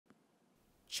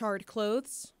Charred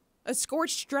clothes, a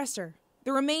scorched dresser,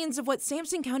 the remains of what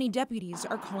Sampson County deputies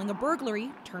are calling a burglary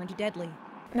turned deadly.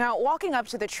 Now, walking up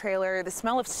to the trailer, the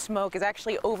smell of smoke is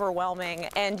actually overwhelming,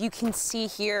 and you can see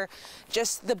here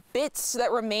just the bits that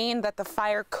remain that the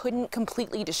fire couldn't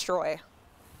completely destroy.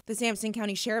 The Sampson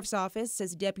County Sheriff's Office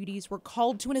says deputies were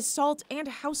called to an assault and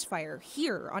house fire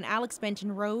here on Alex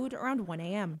Benton Road around 1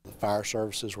 a.m. The fire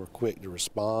services were quick to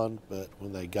respond, but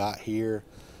when they got here,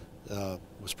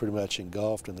 was pretty much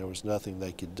engulfed and there was nothing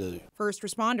they could do. First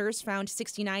responders found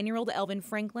 69-year-old Elvin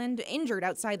Franklin injured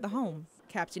outside the home.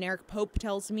 Captain Eric Pope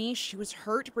tells me she was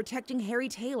hurt protecting Harry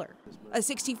Taylor, a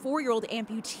 64-year-old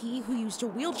amputee who used a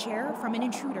wheelchair from an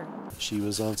intruder. She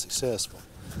was unsuccessful,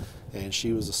 and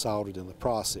she was assaulted in the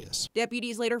process.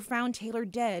 Deputies later found Taylor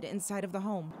dead inside of the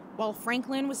home, while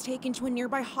Franklin was taken to a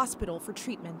nearby hospital for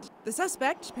treatment. The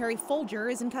suspect, Perry Folger,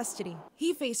 is in custody.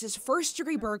 He faces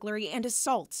first-degree burglary and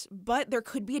assault, but there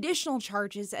could be additional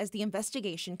charges as the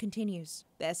investigation continues.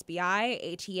 The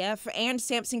SBI, ATF, and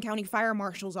Sampson County Fire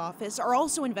Marshal's Office are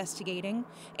also investigating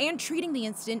and treating the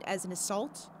incident as an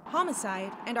assault,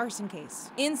 homicide, and arson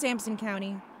case. In Sampson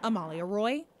County, Amalia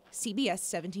Roy, CBS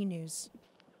 17 News.